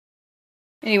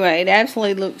Anyway, it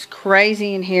absolutely looks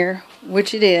crazy in here,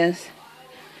 which it is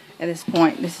at this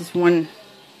point. This is when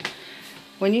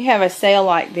you have a sale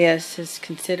like this, it's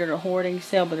considered a hoarding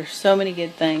sale, but there's so many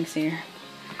good things here.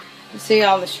 You see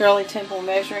all the Shirley Temple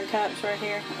measuring cups right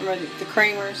here? Or the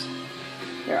creamers.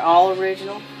 They're all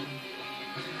original.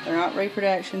 They're not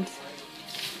reproductions.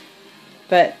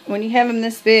 But when you have them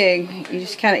this big, you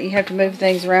just you have to move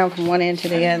things around from one end to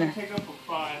the other.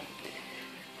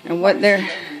 And what they're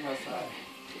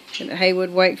the Haywood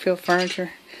Wakefield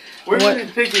furniture. Where's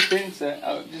the picket fence at?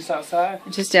 Oh, just outside?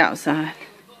 Just outside.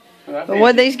 But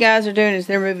what these guys are doing is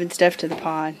they're moving stuff to the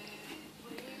pod.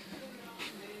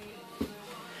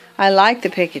 I like the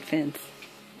picket fence.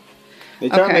 They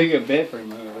try to make a bed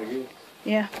frame out of it, I guess.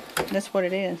 Yeah, that's what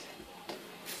it is.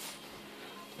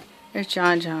 There's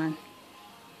John.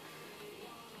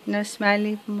 No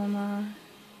smiley for Mama.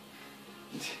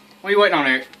 What are you waiting on,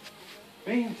 Eric?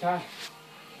 Me, I'm tired.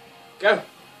 Go.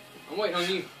 I'm waiting on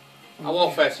you. I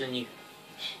walk faster than you.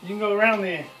 You can go around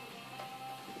there.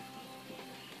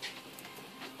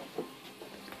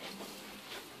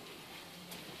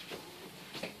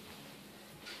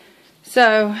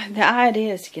 So the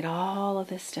idea is to get all of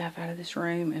this stuff out of this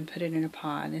room and put it in a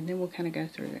pod, and then we'll kind of go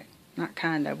through it. Not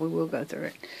kind of, we will go through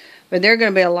it. But there are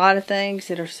going to be a lot of things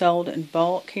that are sold in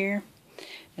bulk here.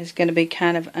 It's going to be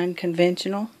kind of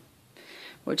unconventional,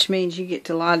 which means you get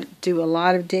to do a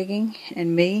lot of digging,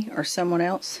 and me or someone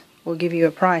else will give you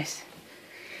a price.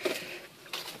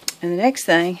 And the next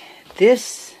thing,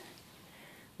 this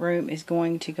room is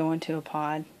going to go into a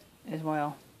pod as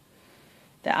well.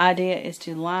 The idea is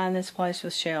to line this place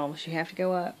with shelves. You have to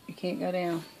go up. You can't go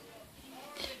down.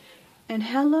 And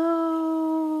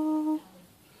hello.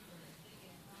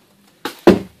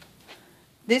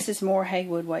 This is more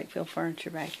Haywood Wakefield furniture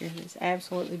back here. It's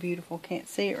absolutely beautiful. Can't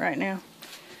see it right now.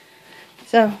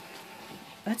 So,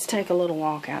 let's take a little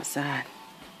walk outside.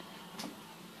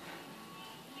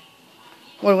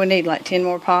 What do we need? Like 10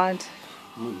 more pods?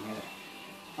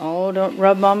 Oh, don't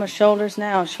rub Mama's shoulders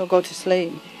now. She'll go to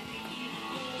sleep.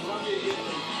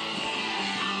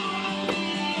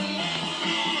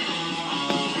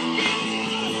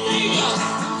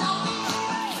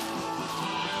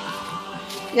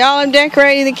 Y'all, I'm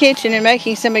decorating the kitchen and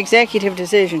making some executive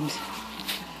decisions.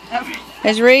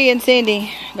 As Ree and Cindy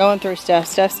going through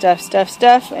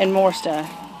stuff, and more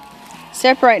stuff.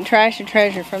 Separating trash and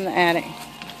treasure from the attic.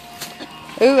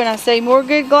 Ooh, and I see more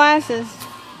good glasses.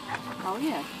 Oh,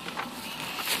 yeah.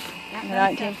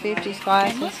 The 1950s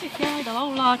glasses. Look at the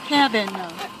old log cabin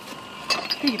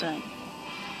peeling.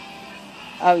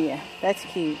 Oh, yeah. That's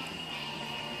cute.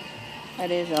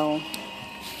 That is old.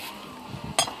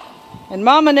 And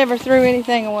Mama never threw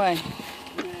anything away.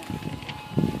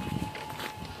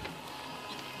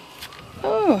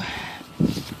 Oh.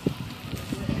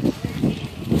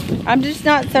 I'm just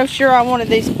not so sure I wanted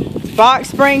these box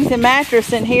springs and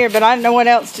mattress in here, but I don't know what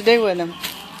else to do with them.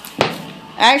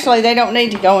 Actually, they don't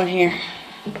need to go in here.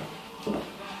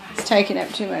 It's taking up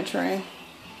too much room.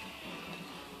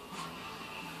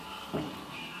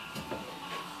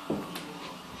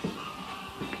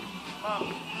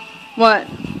 What?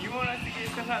 You want us to get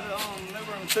stuff out of the living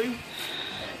room too?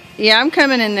 Yeah, I'm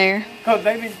coming in there. Because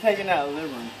they've been taking out the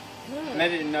living room. And they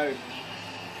didn't know.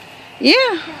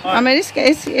 Yeah, I mean, it's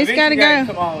got to go.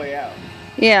 Come all the way out.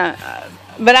 Yeah,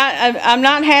 but I'm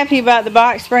not happy about the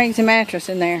box springs and mattress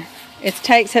in there. It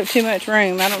takes up too much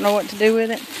room. I don't know what to do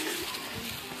with it.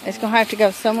 It's going to have to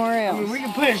go somewhere else. I mean, we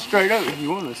can put it straight up if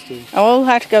you want us to. Oh, we'll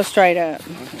have to go straight up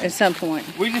at some point.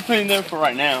 We just put it in there for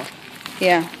right now.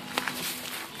 Yeah.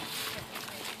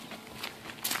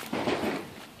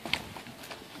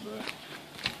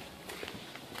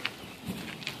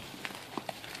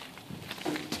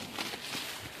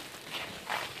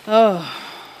 Oh.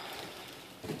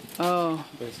 Oh.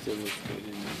 That still looks good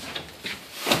in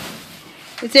there.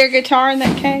 Is there a guitar in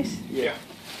that case? Yeah.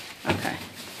 Okay.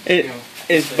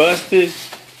 It's busted.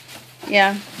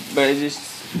 Yeah. But it's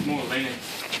just more linen.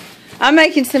 I'm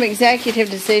making some executive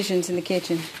decisions in the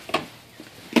kitchen.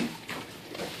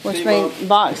 Which means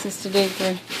boxes to dig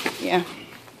through. Yeah.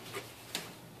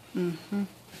 Mm-hmm.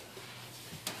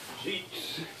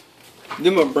 Sheets.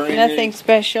 Them are brand Nothing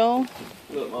special.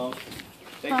 Look, Mom.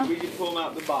 We can pull them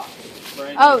out the box.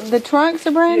 Oh, the trunks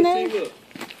are brand new? See, look.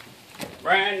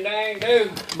 Brand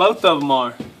new. Both of them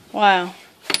are. Wow.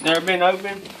 Never been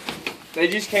opened. They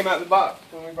just came out the box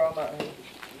when we brought them out here.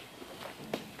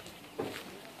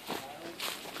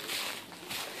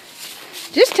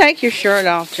 Just take your shirt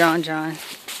off, John. I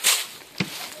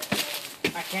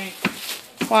can't.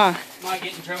 Why? I might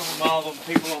get in trouble with all the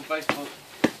people on Facebook.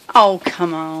 Oh,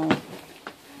 come on.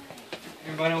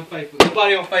 Everybody on Facebook.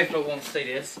 Nobody on Facebook wants to see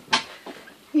this.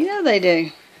 You know they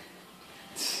do.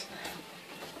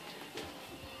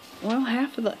 Well,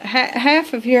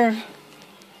 half of your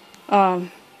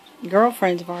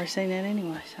girlfriends have already seen that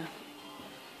anyway, so.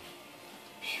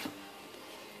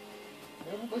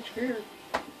 Don't be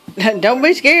scared. Don't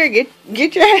be scared.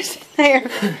 Get your ass in there.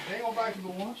 They ain't gonna bite you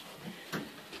but once.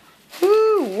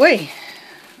 Woo-wee.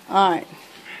 Alright.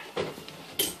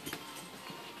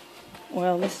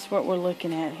 Well, this is what we're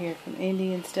looking at here, from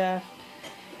Indian stuff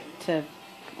to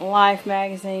Life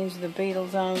magazines, the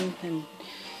Beatles own, and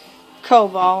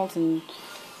Cobalt, and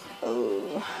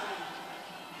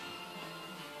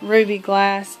ruby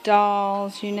glass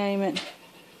dolls, you name it.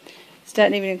 This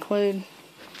doesn't even include,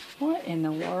 what in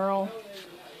the world?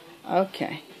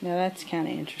 Okay, now that's kind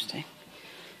of interesting.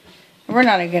 We're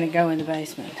not even going to go in the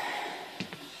basement.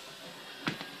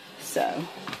 So,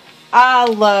 I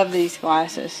love these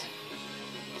glasses.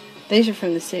 These are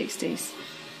from the 60s.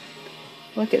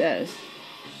 Look at those.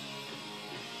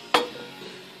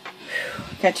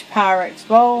 Got your Pyrex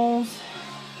bowls.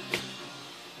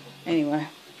 Anyway,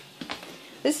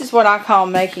 this is what I call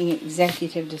making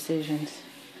executive decisions.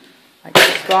 Like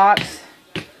this box,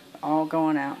 all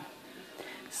going out.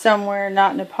 Somewhere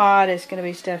not in a pod is going to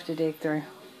be stuff to dig through.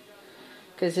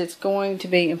 Because it's going to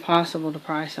be impossible to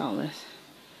price all this.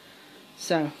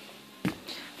 So,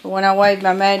 but when I wave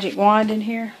my magic wand in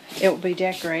here, it will be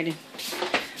decorated.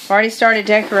 I've already started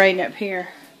decorating up here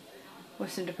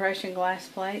with some depression glass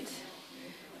plates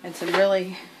and some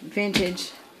really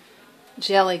vintage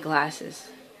jelly glasses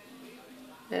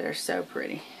that are so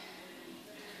pretty.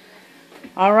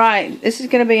 Alright, this is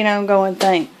going to be an ongoing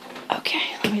thing. Okay,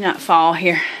 let me not fall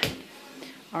here.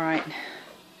 Alright.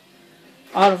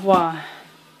 Au revoir.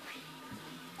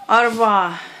 Au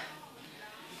revoir.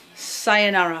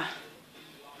 Sayonara.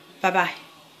 Bye-bye.